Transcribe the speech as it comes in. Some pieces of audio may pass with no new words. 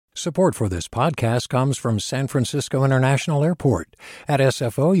Support for this podcast comes from San Francisco International Airport. At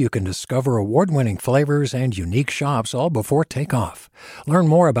SFO, you can discover award-winning flavors and unique shops all before takeoff. Learn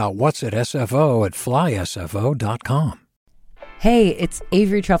more about what's at SFO at flysfo.com. Hey, it's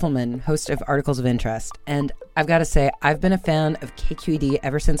Avery Trufelman, host of Articles of Interest, and I've got to say, I've been a fan of KQED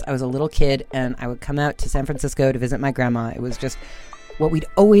ever since I was a little kid, and I would come out to San Francisco to visit my grandma. It was just what we'd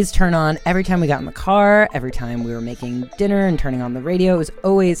always turn on every time we got in the car, every time we were making dinner and turning on the radio. It was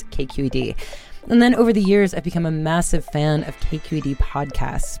always KQED. And then over the years, I've become a massive fan of KQED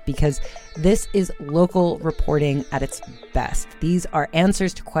podcasts because this is local reporting at its best. These are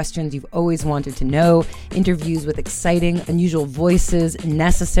answers to questions you've always wanted to know, interviews with exciting, unusual voices,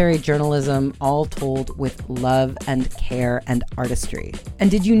 necessary journalism, all told with love and care and artistry. And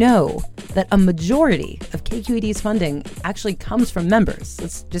did you know that a majority of KQED's funding actually comes from members?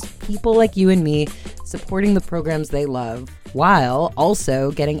 It's just people like you and me supporting the programs they love, while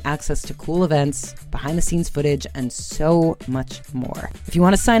also getting access to cool events, behind-the-scenes footage, and so much more. If you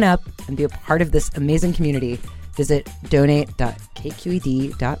want to sign up and be a part of this amazing community, visit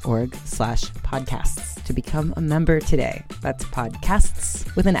donate.kqed.org/podcasts to become a member today. That's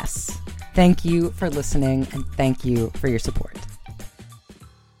podcasts with an S. Thank you for listening, and thank you for your support.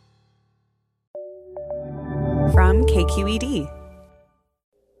 From KQED.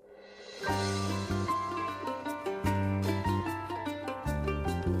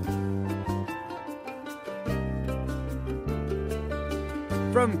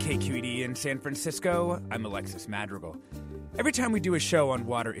 From KQED in San Francisco, I'm Alexis Madrigal. Every time we do a show on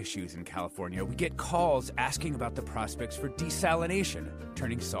water issues in California, we get calls asking about the prospects for desalination,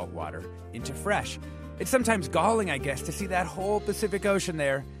 turning salt water into fresh. It's sometimes galling, I guess, to see that whole Pacific Ocean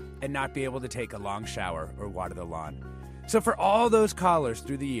there and not be able to take a long shower or water the lawn. So for all those callers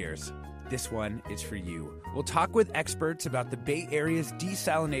through the years, this one is for you. We'll talk with experts about the Bay Area's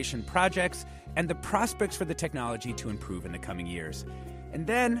desalination projects and the prospects for the technology to improve in the coming years. And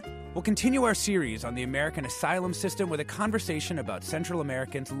then we'll continue our series on the American asylum system with a conversation about Central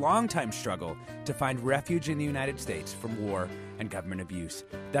Americans' longtime struggle to find refuge in the United States from war and government abuse.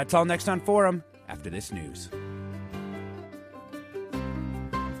 That's all next on Forum after this news.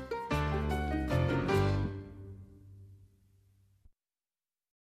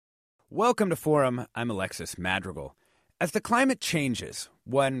 Welcome to Forum. I'm Alexis Madrigal. As the climate changes,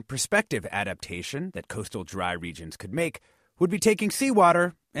 one prospective adaptation that coastal dry regions could make would be taking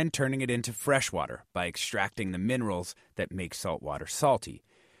seawater and turning it into fresh water by extracting the minerals that make salt water salty.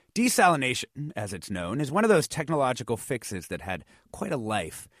 Desalination, as it's known, is one of those technological fixes that had quite a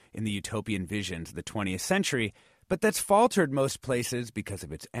life in the utopian visions of the 20th century, but that's faltered most places because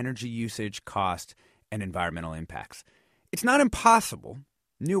of its energy usage, cost, and environmental impacts. It's not impossible.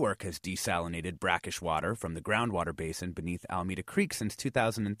 Newark has desalinated brackish water from the groundwater basin beneath Alameda Creek since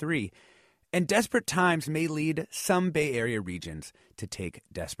 2003, and desperate times may lead some Bay Area regions to take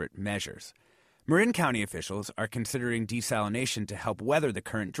desperate measures. Marin County officials are considering desalination to help weather the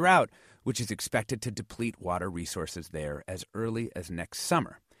current drought, which is expected to deplete water resources there as early as next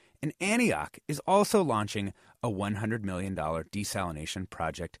summer. And Antioch is also launching a $100 million desalination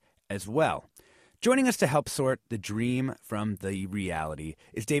project as well. Joining us to help sort the dream from the reality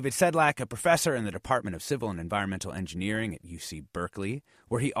is David Sedlak, a professor in the Department of Civil and Environmental Engineering at UC Berkeley,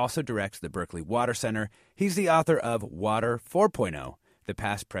 where he also directs the Berkeley Water Center. He's the author of Water 4.0, The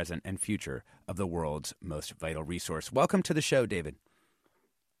Past, Present, and Future of the World's Most Vital Resource. Welcome to the show, David.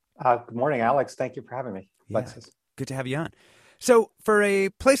 Good morning, Alex. Thank you for having me. Alexis. Good to have you on. So for a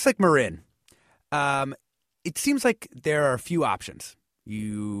place like Marin, it seems like there are a few options.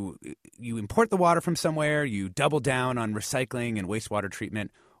 You import the water from somewhere, you double down on recycling and wastewater treatment,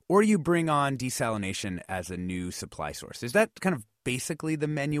 or you bring on desalination as a new supply source. Is that kind of basically the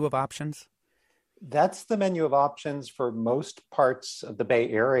menu of options? That's the menu of options for most parts of the Bay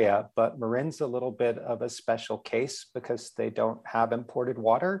Area, but Marin's a little bit of a special case because they don't have imported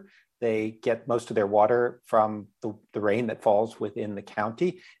water. They get most of their water from the rain that falls within the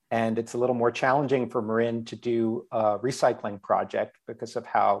county. And it's a little more challenging for Marin to do a recycling project because of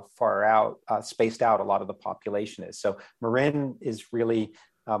how far out, spaced out a lot of the population is. So Marin is really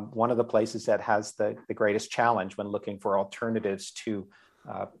one of the places that has the greatest challenge when looking for alternatives to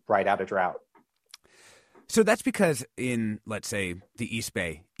ride out a drought. So that's because in, let's say, the East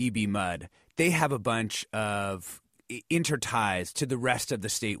Bay, EB Mud, they have a bunch of interties to the rest of the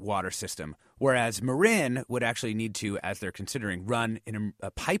state water system, whereas Marin would actually need to, as they're considering, run in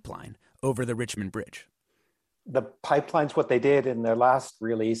a pipeline over the Richmond Bridge. The pipeline's what they did in their last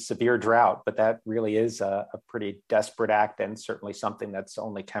really severe drought, but that really is a pretty desperate act and certainly something that's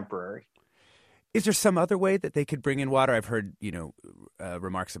only temporary. Is there some other way that they could bring in water? I've heard,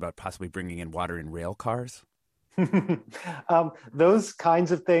 remarks about possibly bringing in water in rail cars. Those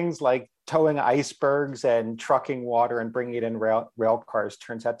kinds of things like towing icebergs and trucking water and bringing it in rail cars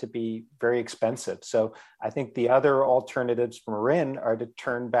turns out to be very expensive. So I think the other alternatives for Marin are to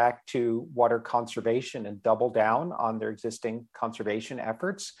turn back to water conservation and double down on their existing conservation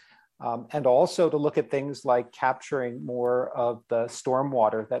efforts. And also to look at things like capturing more of the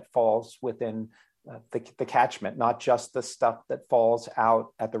stormwater that falls within the catchment, not just the stuff that falls out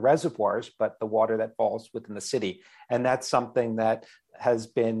at the reservoirs, but the water that falls within the city. And that's something that has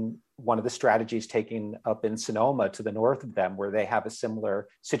been one of the strategies taken up in Sonoma to the north of them, where they have a similar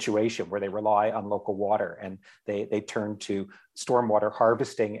situation where they rely on local water and they turn to stormwater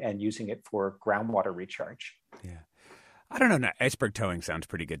harvesting and using it for groundwater recharge. Yeah. I don't know. Iceberg towing sounds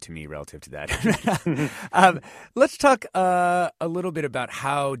pretty good to me relative to that. Let's talk a little bit about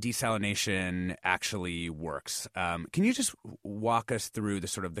how desalination actually works. Can you just walk us through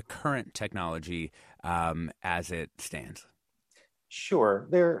the current technology as it stands? Sure.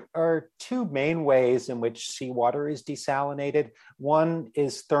 There are two main ways in which seawater is desalinated. One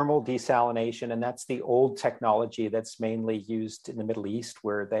is thermal desalination, and that's the old technology that's mainly used in the Middle East,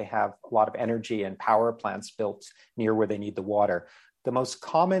 where they have a lot of energy and power plants built near where they need the water. The most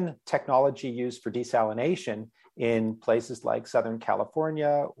common technology used for desalination in places like Southern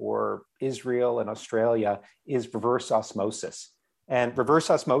California or Israel and Australia is reverse osmosis. And reverse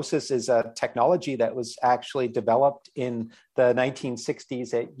osmosis is a technology that was actually developed in the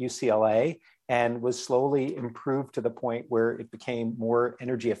 1960s at UCLA and was slowly improved to the point where it became more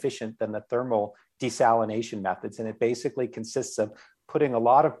energy efficient than the thermal desalination methods. And it basically consists of putting a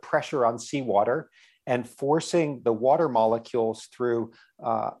lot of pressure on seawater and forcing the water molecules through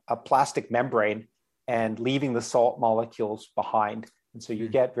a plastic membrane and leaving the salt molecules behind. And so you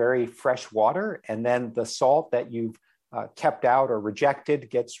get very fresh water, and then the salt that you've kept out or rejected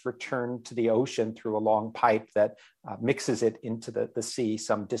gets returned to the ocean through a long pipe that mixes it into the sea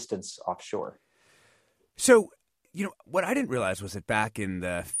some distance offshore. So, what I didn't realize was that back in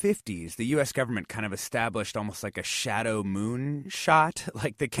the 50s, the U.S. government kind of established almost like a shadow moon shot.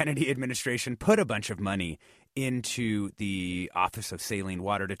 Like the Kennedy administration put a bunch of money into the Office of Saline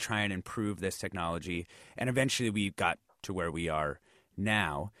Water to try and improve this technology. And eventually we got to where we are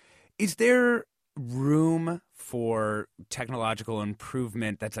now. Is there room for technological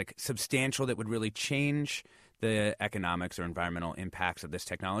improvement that's like substantial that would really change the economics or environmental impacts of this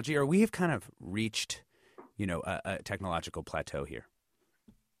technology? Or we have kind of reached, a technological plateau here?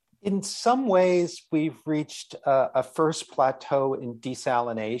 In some ways, we've reached a first plateau in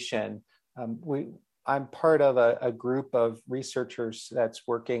desalination. I'm part of a group of researchers that's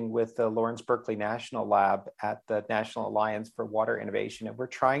working with the Lawrence Berkeley National Lab at the National Alliance for Water Innovation, and we're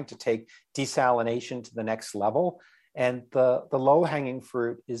trying to take desalination to the next level. And the low-hanging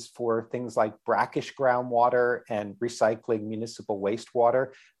fruit is for things like brackish groundwater and recycling municipal wastewater.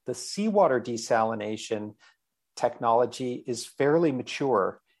 The seawater desalination technology is fairly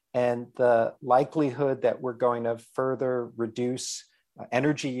mature, and the likelihood that we're going to further reduce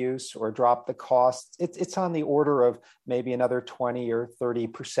energy use or drop the costs, it's on the order of maybe another 20 or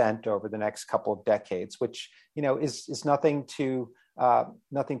 30% over the next couple of decades, which is nothing to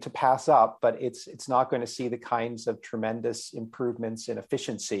pass up, but it's not going to see the kinds of tremendous improvements in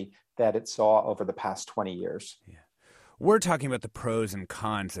efficiency that it saw over the past 20 years. Yeah. We're talking about the pros and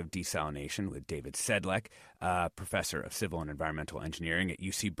cons of desalination with David Sedlec, professor of civil and environmental engineering at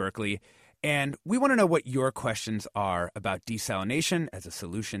UC Berkeley. And we want to know what your questions are about desalination as a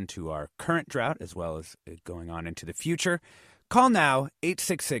solution to our current drought, as well as going on into the future. Call now,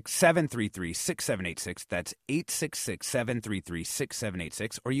 866-733-6786. That's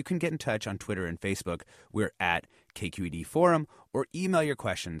 866-733-6786. Or you can get in touch on Twitter and Facebook. We're at KQED Forum. Or email your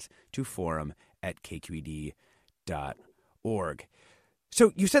questions to forum@kqed.org.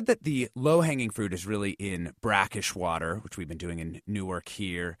 So you said that the low-hanging fruit is really in brackish water, which we've been doing in Newark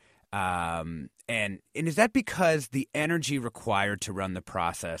here. And is that because the energy required to run the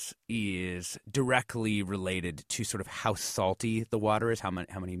process is directly related to sort of how salty the water is, how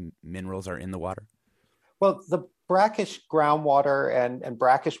many minerals are in the water? Well, the brackish groundwater and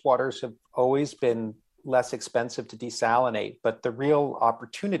brackish waters have always been less expensive to desalinate, but the real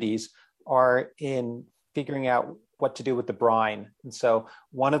opportunities are in figuring out what to do with the brine. And so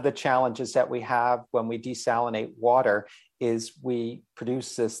one of the challenges that we have when we desalinate water is we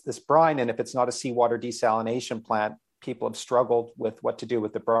produce this brine, and if it's not a seawater desalination plant, people have struggled with what to do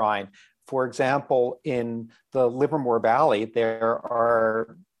with the brine. For example, in the Livermore Valley, there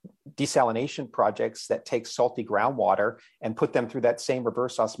are desalination projects that take salty groundwater and put them through that same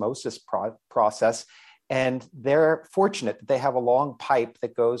reverse osmosis process. And they're fortunate that they have a long pipe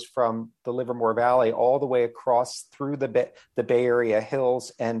that goes from the Livermore Valley all the way across through the Bay Area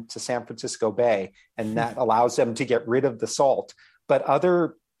hills and to San Francisco Bay. And that allows them to get rid of the salt. But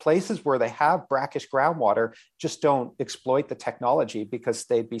other places where they have brackish groundwater just don't exploit the technology because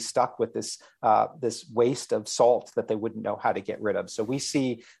they'd be stuck with this waste of salt that they wouldn't know how to get rid of. So we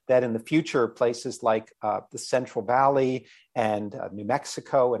see that in the future, places like the Central Valley and New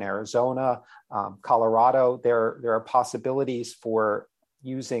Mexico and Arizona, Colorado, there are possibilities for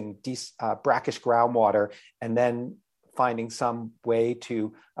using brackish groundwater and then finding some way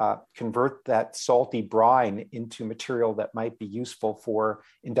to convert that salty brine into material that might be useful for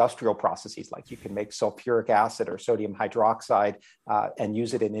industrial processes. Like you can make sulfuric acid or sodium hydroxide and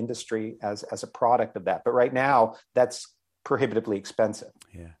use it in industry as a product of that. But right now, that's prohibitively expensive.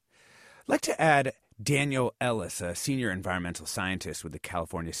 Yeah. I'd like to add Daniel Ellis, a senior environmental scientist with the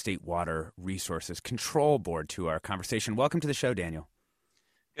California State Water Resources Control Board, to our conversation. Welcome to the show, Daniel.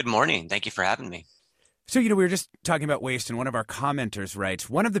 Good morning. Thank you for having me. So, we were just talking about waste, and one of our commenters writes,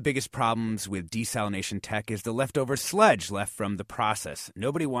 one of the biggest problems with desalination tech is the leftover sludge left from the process.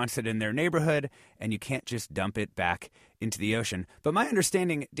 Nobody wants it in their neighborhood, and you can't just dump it back into the ocean. But my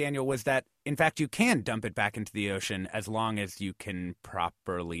understanding, Daniel, was that, in fact, you can dump it back into the ocean as long as you can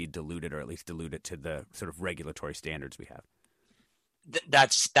properly dilute it, or at least dilute it to the sort of regulatory standards we have.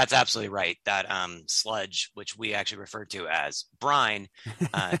 That's absolutely right. That sludge, which we actually refer to as brine,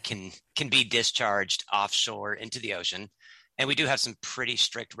 can be discharged offshore into the ocean, and we do have some pretty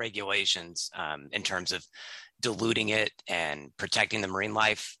strict regulations in terms of diluting it and protecting the marine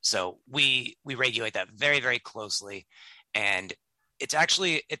life. So we regulate that very, very closely, and it's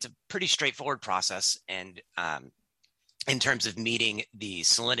a pretty straightforward process. And in terms of meeting the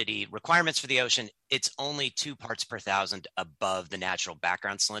salinity requirements for the ocean, it's only 2 parts per thousand above the natural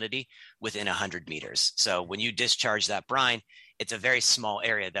background salinity within 100 meters. So when you discharge that brine, it's a very small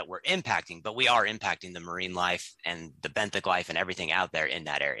area that we're impacting, but we are impacting the marine life and the benthic life and everything out there in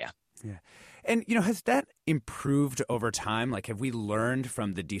that area. Yeah. And, has that improved over time? Like, have we learned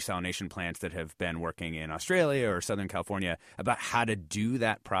from the desalination plants that have been working in Australia or Southern California about how to do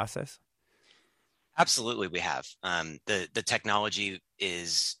that process? Absolutely, we have. The technology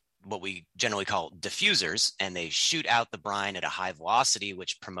is what we generally call diffusers, and they shoot out the brine at a high velocity,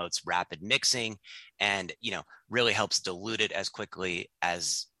 which promotes rapid mixing and, really helps dilute it as quickly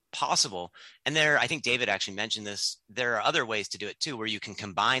as possible. And I think David actually mentioned this, there are other ways to do it too, where you can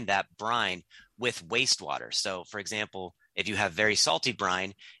combine that brine with wastewater. So for example, if you have very salty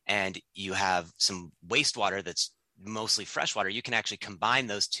brine and you have some wastewater that's mostly freshwater, you can actually combine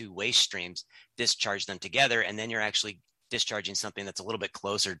those two waste streams, discharge them together, and then you're actually discharging something that's a little bit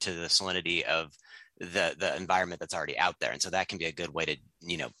closer to the salinity of the environment that's already out there. And so that can be a good way to,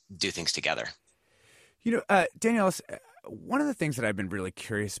 do things together. Daniel, one of the things that I've been really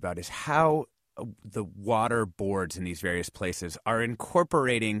curious about is how the water boards in these various places are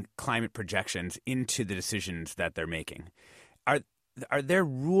incorporating climate projections into the decisions that they're making. Are there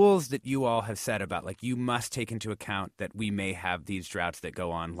rules that you all have said about, like, you must take into account that we may have these droughts that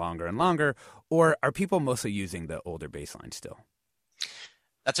go on longer and longer, or are people mostly using the older baseline still?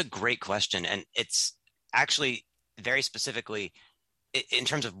 That's a great question. And it's actually very specifically in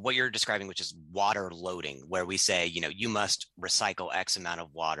terms of what you're describing, which is water loading, where we say, you must recycle X amount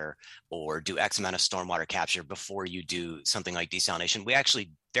of water or do X amount of stormwater capture before you do something like desalination. We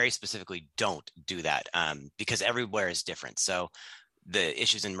actually very specifically don't do that because everywhere is different. So the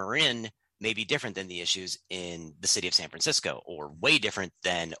issues in Marin may be different than the issues in the city of San Francisco, or way different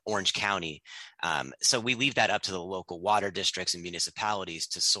than Orange County. So we leave that up to the local water districts and municipalities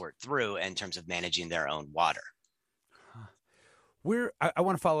to sort through in terms of managing their own water. I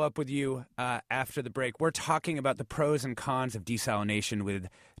want to follow up with you after the break. We're talking about the pros and cons of desalination with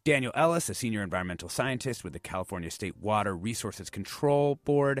Daniel Ellis, a senior environmental scientist with the California State Water Resources Control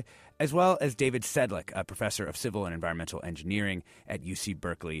Board, as well as David Sedlick, a professor of civil and environmental engineering at UC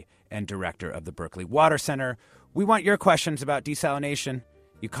Berkeley and director of the Berkeley Water Center. We want your questions about desalination.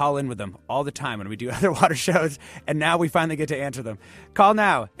 You call in with them all the time when we do other water shows, and now we finally get to answer them. Call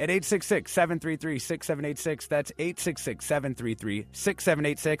now at 866-733-6786. That's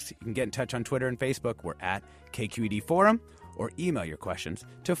 866-733-6786. You can get in touch on Twitter and Facebook. We're at KQED Forum, or email your questions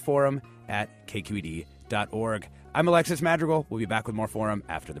to forum@kqed.org. I'm Alexis Madrigal. We'll be back with more Forum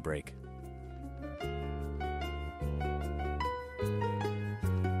after the break.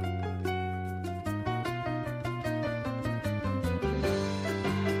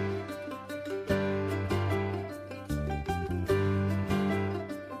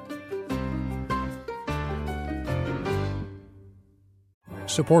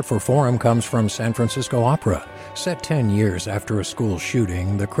 Support for Forum comes from San Francisco Opera. Set 10 years after a school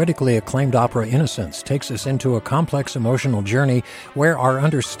shooting, the critically acclaimed opera Innocence takes us into a complex emotional journey where our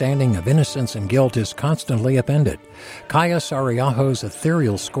understanding of innocence and guilt is constantly upended. Kaya Sariaho's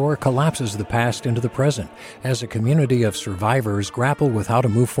ethereal score collapses the past into the present as a community of survivors grapple with how to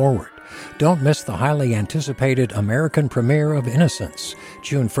move forward. Don't miss the highly anticipated American premiere of Innocence,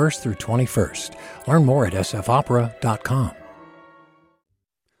 June 1st through 21st. Learn more at sfopera.com.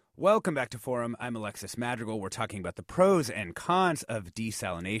 Welcome back to Forum. I'm Alexis Madrigal. We're talking about the pros and cons of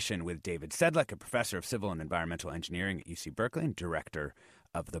desalination with David Sedlick, a professor of civil and environmental engineering at UC Berkeley and director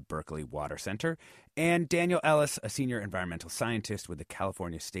of the Berkeley Water Center, and Daniel Ellis, a senior environmental scientist with the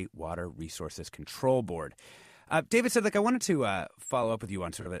California State Water Resources Control Board. David Sedlick, I wanted to follow up with you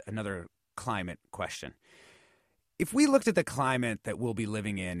on sort of another climate question. If we looked at the climate that we'll be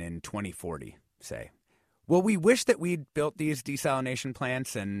living in 2040, say, will we wish that we'd built these desalination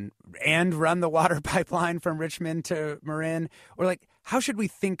plants and run the water pipeline from Richmond to Marin? Or like, how should we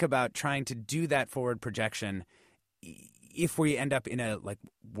think about trying to do that forward projection if we end up in a like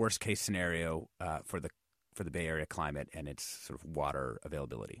worst case scenario for the Bay Area climate and its sort of water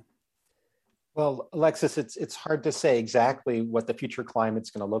availability? Well, Alexis, it's hard to say exactly what the future climate's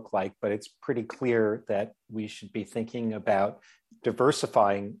going to look like, but it's pretty clear that we should be thinking about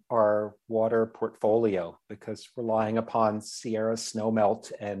diversifying our water portfolio, because relying upon Sierra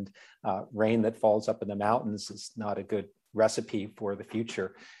snowmelt and rain that falls up in the mountains is not a good recipe for the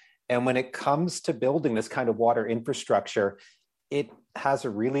future. And when it comes to building this kind of water infrastructure, it has a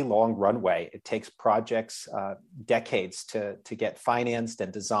really long runway. It takes projects decades to get financed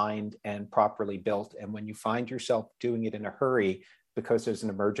and designed and properly built. And when you find yourself doing it in a hurry because there's an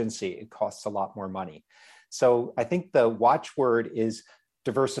emergency, it costs a lot more money. So I think the watchword is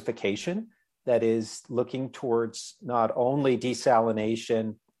diversification, that is looking towards not only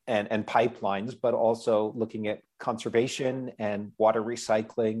desalination and pipelines, but also looking at conservation and water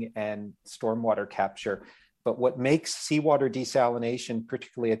recycling and stormwater capture. But what makes seawater desalination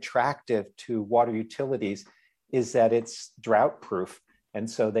particularly attractive to water utilities is that it's drought proof. And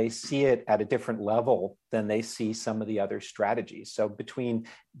so they see it at a different level than they see some of the other strategies. So between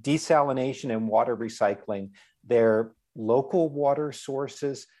desalination and water recycling, they're local water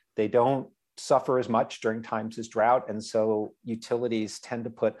sources. They don't suffer as much during times as drought. And so utilities tend to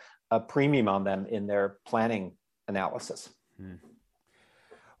put a premium on them in their planning analysis. I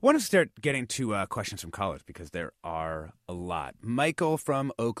want to start getting to questions from callers because there are a lot. Michael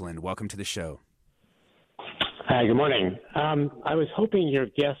from Oakland, welcome to the show. Hi, good morning. I was hoping your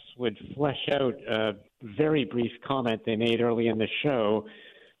guests would flesh out a very brief comment they made early in the show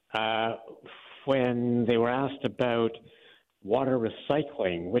when they were asked about water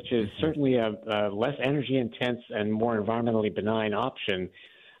recycling, which is certainly a less energy intense and more environmentally benign option.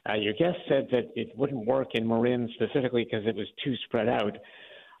 Your guest said that it wouldn't work in Marin specifically because it was too spread out.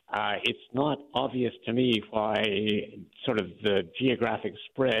 It's not obvious to me why sort of the geographic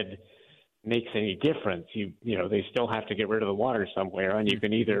spread makes any difference. You know, they still have to get rid of the water somewhere, and you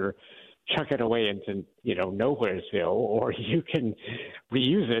can either chuck it away into, Nowheresville, or you can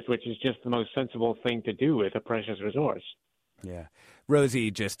reuse it, which is just the most sensible thing to do with a precious resource. Yeah.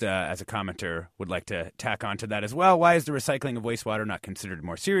 Rosie, just as a commenter, would like to tack on to that as well. Why is the recycling of wastewater not considered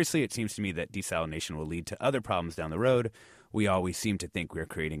more seriously? It seems to me that desalination will lead to other problems down the road. We always seem to think we're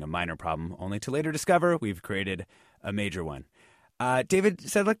creating a minor problem, only to later discover we've created a major one. David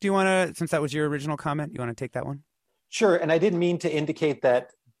Sedlick, do you want to, since that was your original comment, you want to take that one? Sure. And I didn't mean to indicate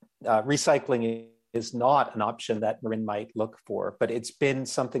that recycling is not an option that Marin might look for, but it's been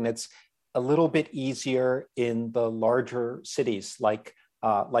something that's a little bit easier in the larger cities like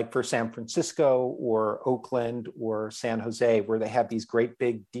for San Francisco or Oakland or San Jose, where they have these great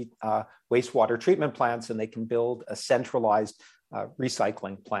big wastewater treatment plants and they can build a centralized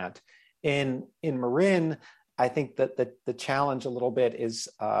recycling plant. In Marin, I think that the challenge a little bit is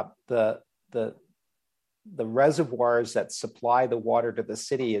the reservoirs that supply the water to the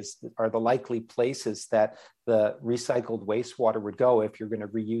city are the likely places that the recycled wastewater would go if you're going to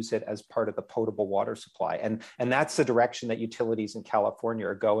reuse it as part of the potable water supply. And that's the direction that utilities in California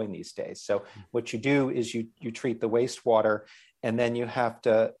are going these days. So what you do is you treat the wastewater, and then you have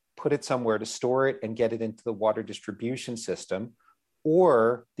to put it somewhere to store it and get it into the water distribution system.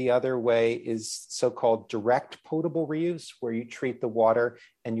 Or the other way is so-called direct potable reuse, where you treat the water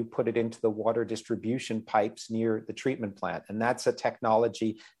and you put it into the water distribution pipes near the treatment plant. And that's a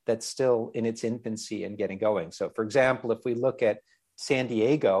technology that's still in its infancy and getting going. So for example, if we look at San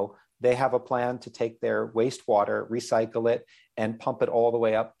Diego, they have a plan to take their wastewater, recycle it, and pump it all the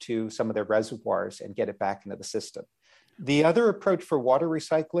way up to some of their reservoirs and get it back into the system. The other approach for water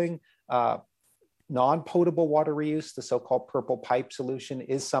recycling, non-potable water reuse, the so-called purple pipe solution,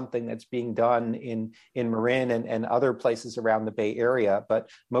 is something that's being done in Marin and other places around the Bay Area. But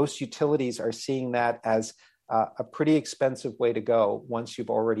most utilities are seeing that as a pretty expensive way to go once you've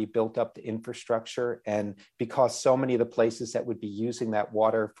already built up the infrastructure. And because so many of the places that would be using that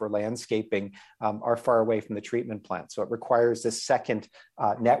water for landscaping are far away from the treatment plant. So it requires this second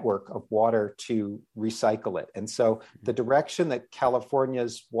network of water to recycle it. And so the direction that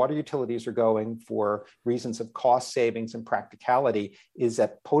California's water utilities are going for reasons of cost savings and practicality is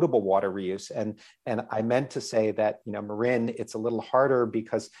at potable water reuse. And I meant to say that, Marin, it's a little harder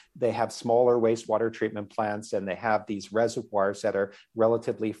because they have smaller wastewater treatment plants and they have these reservoirs that are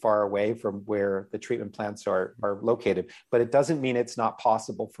relatively far away from where the treatment plants are located. But it doesn't mean it's not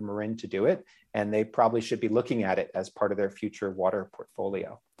possible for Marin to do it. And they probably should be looking at it as part of their future water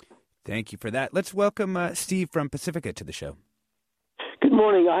portfolio. Thank you for that. Let's welcome Steve from Pacifica to the show. Good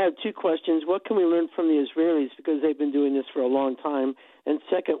morning. I have two questions. What can we learn from the Israelis, because they've been doing this for a long time? And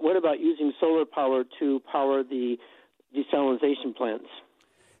second, what about using solar power to power the desalination plants?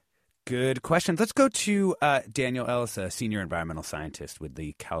 Good questions. Let's go to Daniel Ellis, a senior environmental scientist with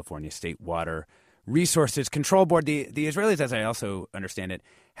the California State Water Resources Control Board. The Israelis, as I also understand it,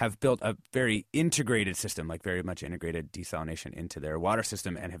 have built a very integrated system, like very much integrated desalination into their water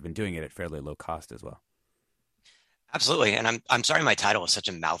system, and have been doing it at fairly low cost as well. Absolutely, and I'm sorry my title is such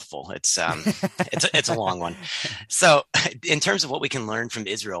a mouthful. It's it's a long one. So, in terms of what we can learn from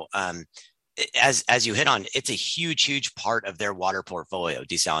Israel, as you hit on, it's a huge part of their water portfolio.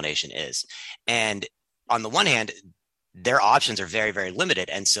 Desalination is, and on the one hand, their options are very, very limited,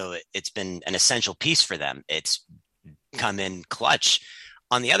 and so it's been an essential piece for them. It's come in clutch.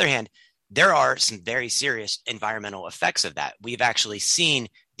 On the other hand, there are some very serious environmental effects of that. We've actually seen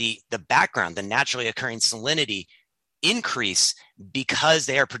the background, the naturally occurring salinity increase because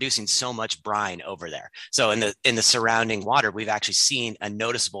they are producing so much brine over there. So in the surrounding water, we've actually seen a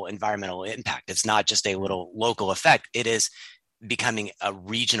noticeable environmental impact. It's not just a little local effect. It is becoming a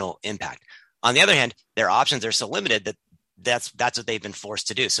regional impact. On the other hand, their options are so limited that that's what they've been forced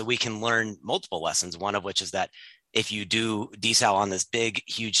to do. So we can learn multiple lessons, one of which is that if you do desal on this big,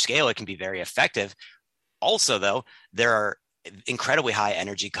 huge scale, it can be very effective. Also, though, there are incredibly high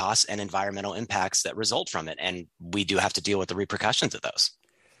energy costs and environmental impacts that result from it. And we do have to deal with the repercussions of those.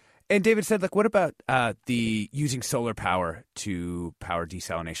 And David said, what about the using solar power to power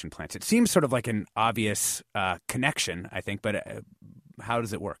desalination plants? It seems sort of like an obvious connection, I think, but how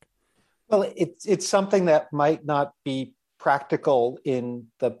does it work? Well, it's something that might not be practical in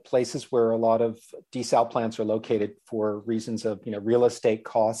the places where a lot of desal plants are located for reasons of real estate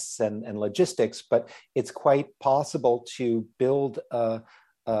costs and logistics, but it's quite possible to build a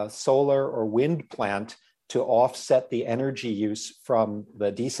solar or wind plant to offset the energy use from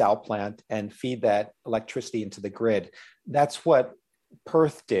the desal plant and feed that electricity into the grid. That's what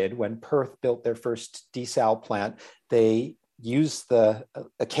Perth did when Perth built their first desal plant. They used the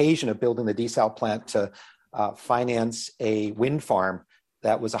occasion of building the desal plant to finance a wind farm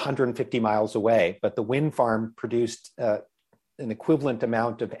that was 150 miles away, but the wind farm produced an equivalent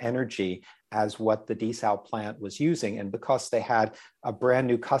amount of energy as what the desal plant was using. And because they had a brand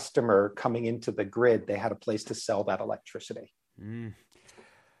new customer coming into the grid, they had a place to sell that electricity. Mm.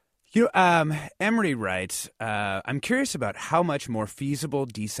 Emery writes, I'm curious about how much more feasible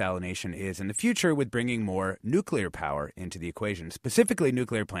desalination is in the future with bringing more nuclear power into the equation, specifically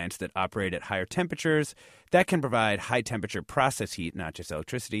nuclear plants that operate at higher temperatures that can provide high-temperature process heat, not just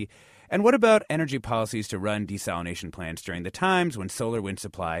electricity. And what about energy policies to run desalination plants during the times when solar wind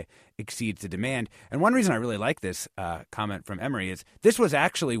supply exceeds the demand? And one reason I really like this comment from Emery is this was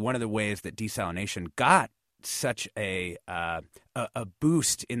actually one of the ways that desalination got such a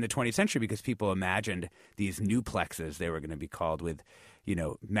boost in the 20th century, because people imagined these nuplexes, they were going to be called, with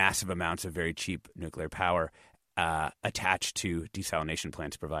massive amounts of very cheap nuclear power attached to desalination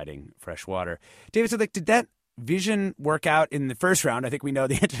plants providing fresh water. David, so did that vision work out in the first round? I think we know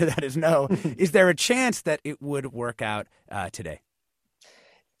the answer to that is no. Is there a chance that it would work out today?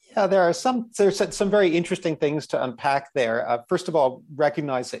 Yeah, there's some very interesting things to unpack there. First of all,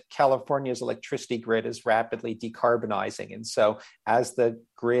 recognize that California's electricity grid is rapidly decarbonizing. And so as the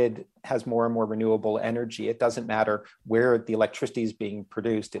grid has more and more renewable energy, it doesn't matter where the electricity is being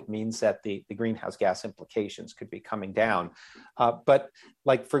produced. It means that the greenhouse gas implications could be coming down. But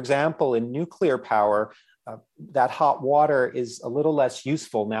like, for example, in nuclear power, that hot water is a little less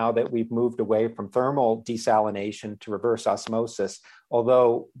useful now that we've moved away from thermal desalination to reverse osmosis.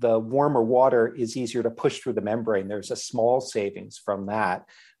 Although the warmer water is easier to push through the membrane, there's a small savings from that.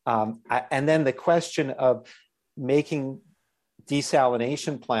 And then the question of making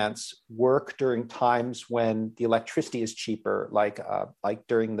desalination plants work during times when the electricity is cheaper, like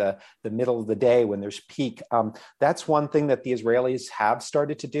during the middle of the day when there's peak. That's one thing that the Israelis have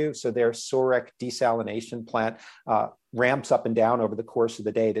started to do. So their Sorek desalination plant ramps up and down over the course of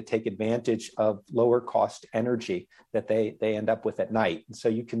the day to take advantage of lower cost energy that they end up with at night. And so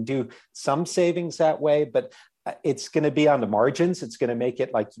you can do some savings that way, but it's going to be on the margins. It's going to make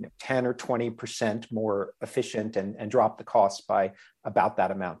it 10 or 20% more efficient and drop the cost by about that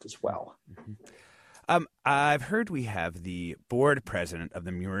amount as well. Mm-hmm. I've heard we have the board president of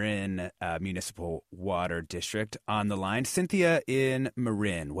the Marin Municipal Water District on the line. Cynthia in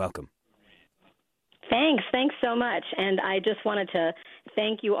Marin, welcome. Thanks so much. And I just wanted to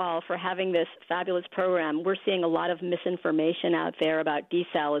thank you all for having this fabulous program. We're seeing a lot of misinformation out there about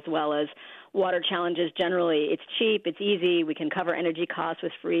desal as well as water challenges generally. It's cheap, it's easy, we can cover energy costs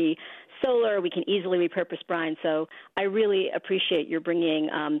with free solar, we can easily repurpose brine. So I really appreciate your bringing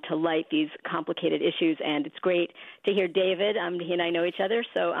to light these complicated issues, and it's great to hear David. He and I know each other.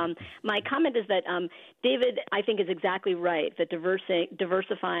 So my comment is that David, I think, is exactly right, that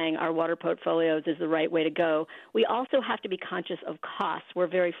diversifying our water portfolios is the right way to go. We also have to be conscious of costs. We're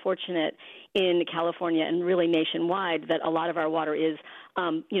very fortunate in California and really nationwide that a lot of our water is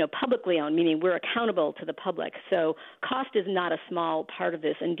publicly owned, meaning we're accountable to the public. So cost is not a small part of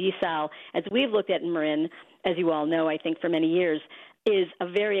this. And desal, as we've looked at in Marin, as you all know, I think for many years, is a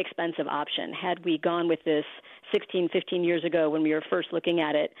very expensive option. Had we gone with this 16, 15 years ago when we were first looking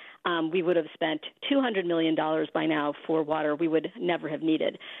at it, we would have spent $200 million by now for water we would never have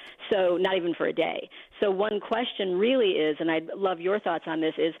needed. So not even for a day. So one question really is, and I'd love your thoughts on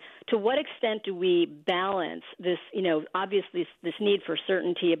this, is to what extent do we balance this, obviously this need for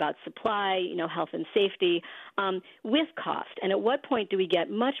certainty about supply, health and safety, with cost? And at what point do we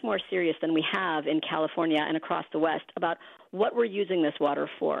get much more serious than we have in California and across the West about what we're using this water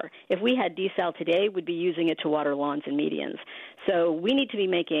for? If we had desal today, we'd be using it to water lawns and medians. So we need to be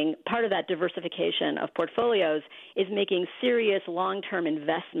making, part of that diversification of portfolios is making serious long-term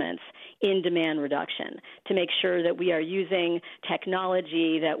investments in demand reduction to make sure that we are using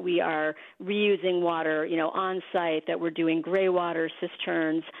technology, that we are reusing water, on site, that we're doing gray water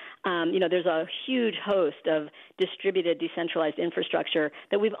cisterns. There's a huge host of distributed, decentralized infrastructure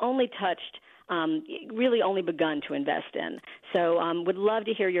that we've only touched, really only begun to invest in. So would love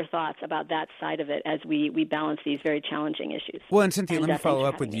to hear your thoughts about that side of it as we balance these very challenging issues. Well, and Cynthia, let me follow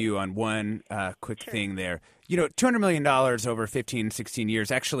up with you on one quick thing there. $200 million over 15, 16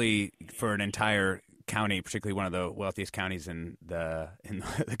 years, actually for an entire county, particularly one of the wealthiest counties in the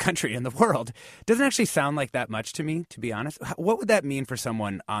country, in the world, doesn't actually sound like that much to me, to be honest. What would that mean for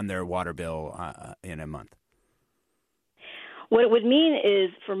someone on their water bill in a month? What it would mean is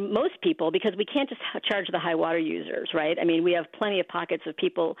for most people, because we can't just charge the high water users, right? I mean, we have plenty of pockets of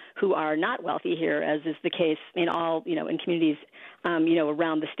people who are not wealthy here, as is the case in all, in communities,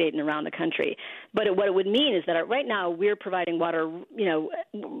 around the state and around the country. But what it would mean is that right now we're providing water,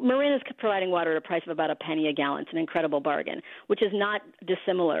 Marin is providing water at a price of about $0.01 a gallon. It's an incredible bargain, which is not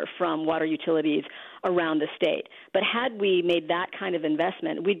dissimilar from water utilities around the state. But had we made that kind of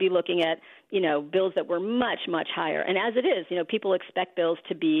investment, we'd be looking at, bills that were much, much higher. And as it is, people expect bills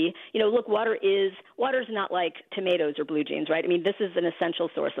to be, look, water's not like tomatoes or blue jeans, right? I mean, this is an essential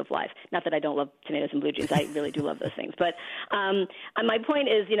source of life. Not that I don't love tomatoes and blue jeans. I really do love those things. But my point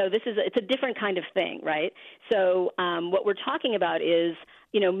is, it's a different kind of thing, right? So what we're talking about is,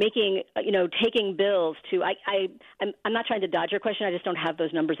 taking bills to, I'm not trying to dodge your question. I just don't have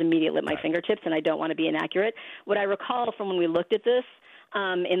those numbers immediately at my fingertips, and I don't want to be inaccurate. What I recall from when we looked at this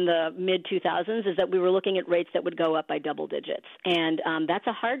in the mid-2000s is that we were looking at rates that would go up by double digits, and that's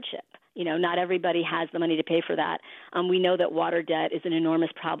a hardship. Not everybody has the money to pay for that. We know that water debt is an enormous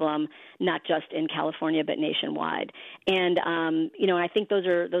problem, not just in California but nationwide. And I think those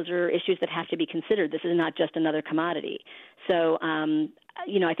are issues that have to be considered. This is not just another commodity. So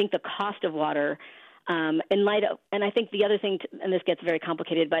I think the cost of water, in light of, and I think the other thing, and this gets very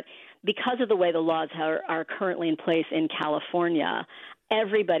complicated, but because of the way the laws are currently in place in California,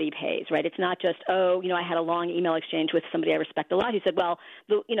 everybody pays, right? It's not just, I had a long email exchange with somebody I respect a lot who said, well,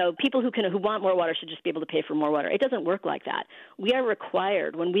 people who want more water should just be able to pay for more water. It doesn't work like that. We are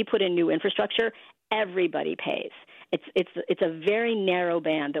required, when we put in new infrastructure, everybody pays. It's a very narrow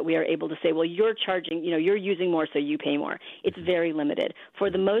band that we are able to say, well, you're charging, you're using more, so you pay more. It's very limited. For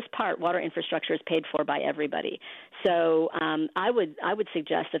the most part, water infrastructure is paid for by everybody. So I would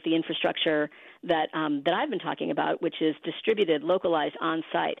suggest that the infrastructure that I've been talking about, which is distributed, localized,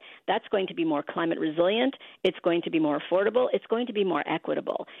 on-site, that's going to be more climate resilient. It's going to be more affordable. It's going to be more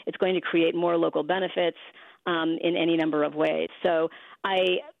equitable. It's going to create more local benefits. in any number of ways. So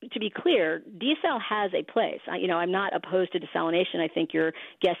to be clear, desal has a place. I'm not opposed to desalination. I think your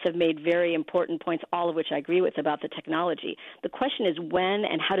guests have made very important points, all of which I agree with about the technology. The question is when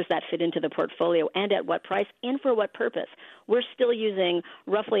and how does that fit into the portfolio, and at what price and for what purpose? We're still using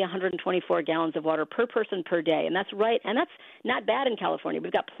roughly 124 gallons of water per person per day, and that's right, and that's not bad in California.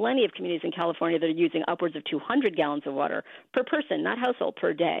 We've got plenty of communities in California that are using upwards of 200 gallons of water per person, not household,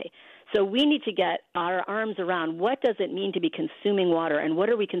 per day. So we need to get our arms around what does it mean to be consuming water, and what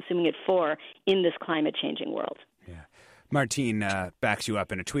are we consuming it for in this climate-changing world. Yeah. Martine backs you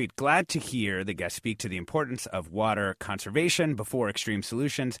up in a tweet. Glad to hear the guest speak to the importance of water conservation before extreme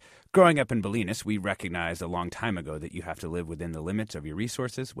solutions. Growing up in Bolinas, we recognized a long time ago that you have to live within the limits of your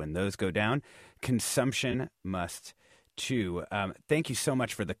resources. When those go down, consumption must too. Thank you so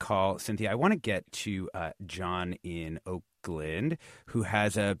much for the call, Cynthia. I want to get to John in Oakland, who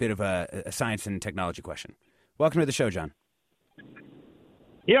has a bit of a science and technology question. Welcome to the show, John.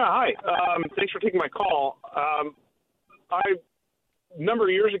 Yeah, hi. Thanks for taking my call. I, a number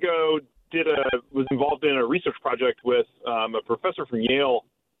of years ago, was involved in a research project with a professor from Yale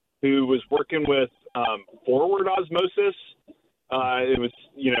who was working with forward osmosis. It was,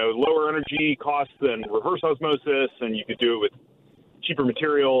 lower energy costs than reverse osmosis, and you could do it with cheaper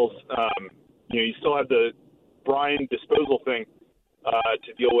materials. You still have the brine disposal thing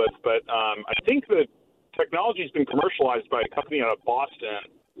to deal with, but I think the technology has been commercialized by a company out of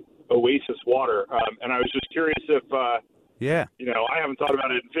Boston, Oasis Water, and I was just curious if, I haven't thought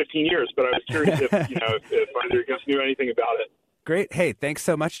about it in 15 years, but I was curious if either of you guys knew anything about it. Great. Hey, thanks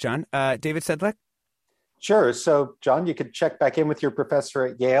so much, John. David Sedlak? Sure. So, John, you could check back in with your professor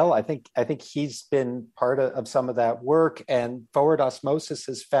at Yale. I think he's been part of some of that work, and forward osmosis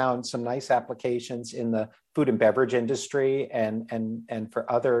has found some nice applications in the food and beverage industry and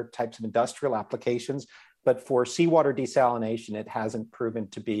for other types of industrial applications. But for seawater desalination, it hasn't proven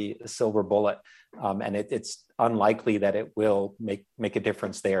to be a silver bullet, and it's unlikely that it will make a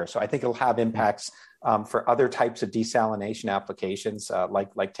difference there. So I think it'll have impacts for other types of desalination applications,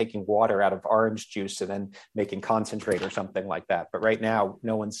 like taking water out of orange juice and then making concentrate or something like that. But right now,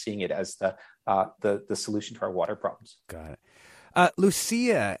 no one's seeing it as the solution to our water problems. Got it.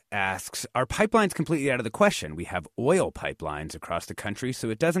 Lucia asks, are pipelines completely out of the question? We have oil pipelines across the country, so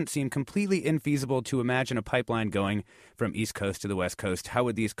it doesn't seem completely infeasible to imagine a pipeline going from East Coast to the West Coast. How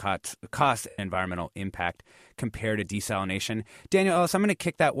would these cost and environmental impact compare to desalination? Daniel Ellis, I'm going to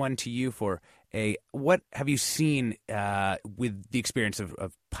kick that one to you for what have you seen with the experience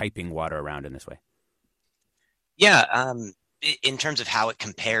of piping water around in this way? Yeah, in terms of how it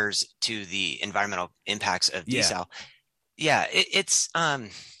compares to the environmental impacts of desal. Yeah, it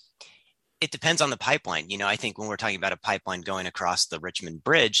depends on the pipeline. I think when we're talking about a pipeline going across the Richmond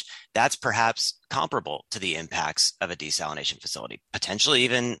Bridge, that's perhaps comparable to the impacts of a desalination facility, potentially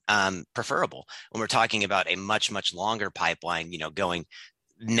even preferable. When we're talking about a much, much longer pipeline, going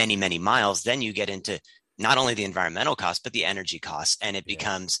many, many miles, then you get into not only the environmental costs, but the energy costs, and it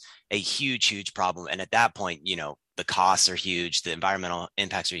becomes a huge, huge problem. And at that point, the costs are huge, the environmental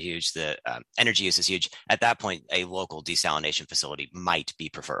impacts are huge, the energy use is huge. At that point, a local desalination facility might be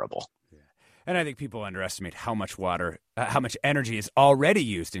preferable. Yeah. And I think people underestimate how much energy is already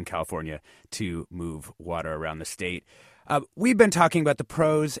used in California to move water around the state. We've been talking about the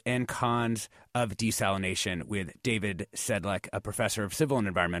pros and cons of desalination with David Sedlak, a professor of civil and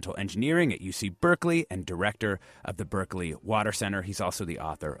environmental engineering at UC Berkeley and director of the Berkeley Water Center. He's also the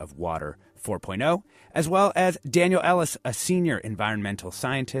author of Water 4.0, as well as Daniel Ellis, a senior environmental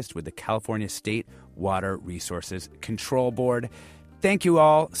scientist with the California State Water Resources Control Board. Thank you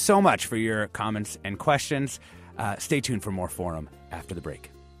all so much for your comments and questions. Stay tuned for more Forum after the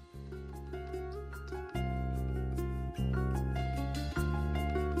break.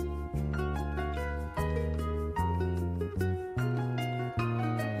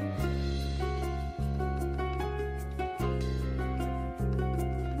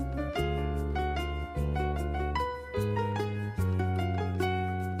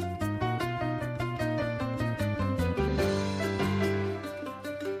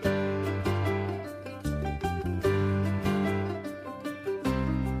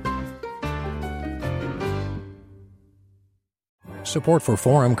 Support for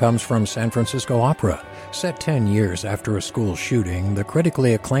Forum comes from San Francisco Opera. Set 10 years after a school shooting, the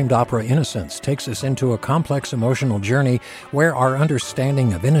critically acclaimed opera Innocence takes us into a complex emotional journey where our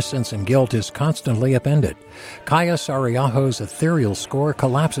understanding of innocence and guilt is constantly upended. Kaya Sariaho's ethereal score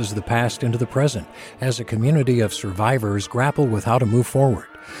collapses the past into the present as a community of survivors grapple with how to move forward.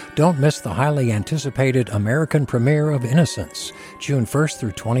 Don't miss the highly anticipated American premiere of Innocence, June 1st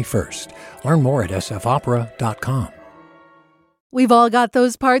through 21st. Learn more at sfopera.com. We've all got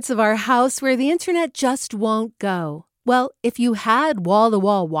those parts of our house where the internet just won't go. Well, if you had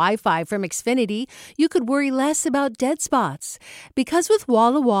wall-to-wall Wi-Fi from Xfinity, you could worry less about dead spots. Because with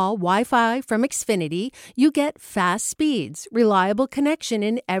wall-to-wall Wi-Fi from Xfinity, you get fast speeds, reliable connection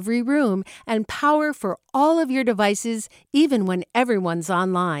in every room, and power for all of your devices, even when everyone's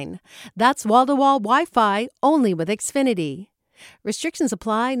online. That's wall-to-wall Wi-Fi only with Xfinity. Restrictions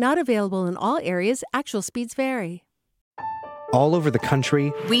apply, not available in all areas. Actual speeds vary. All over the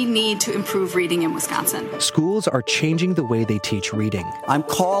country, we need to improve reading in Wisconsin. Schools are changing the way they teach reading. I'm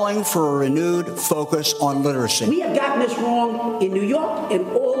calling for a renewed focus on literacy. We have gotten this wrong in New York and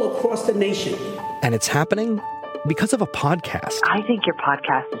all across the nation. And it's happening because of a podcast. I think your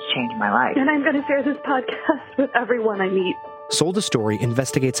podcast has changed my life. And I'm going to share this podcast with everyone I meet. Sold a Story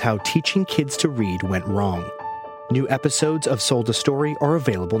investigates how teaching kids to read went wrong. New episodes of Sold a Story are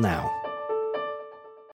available now.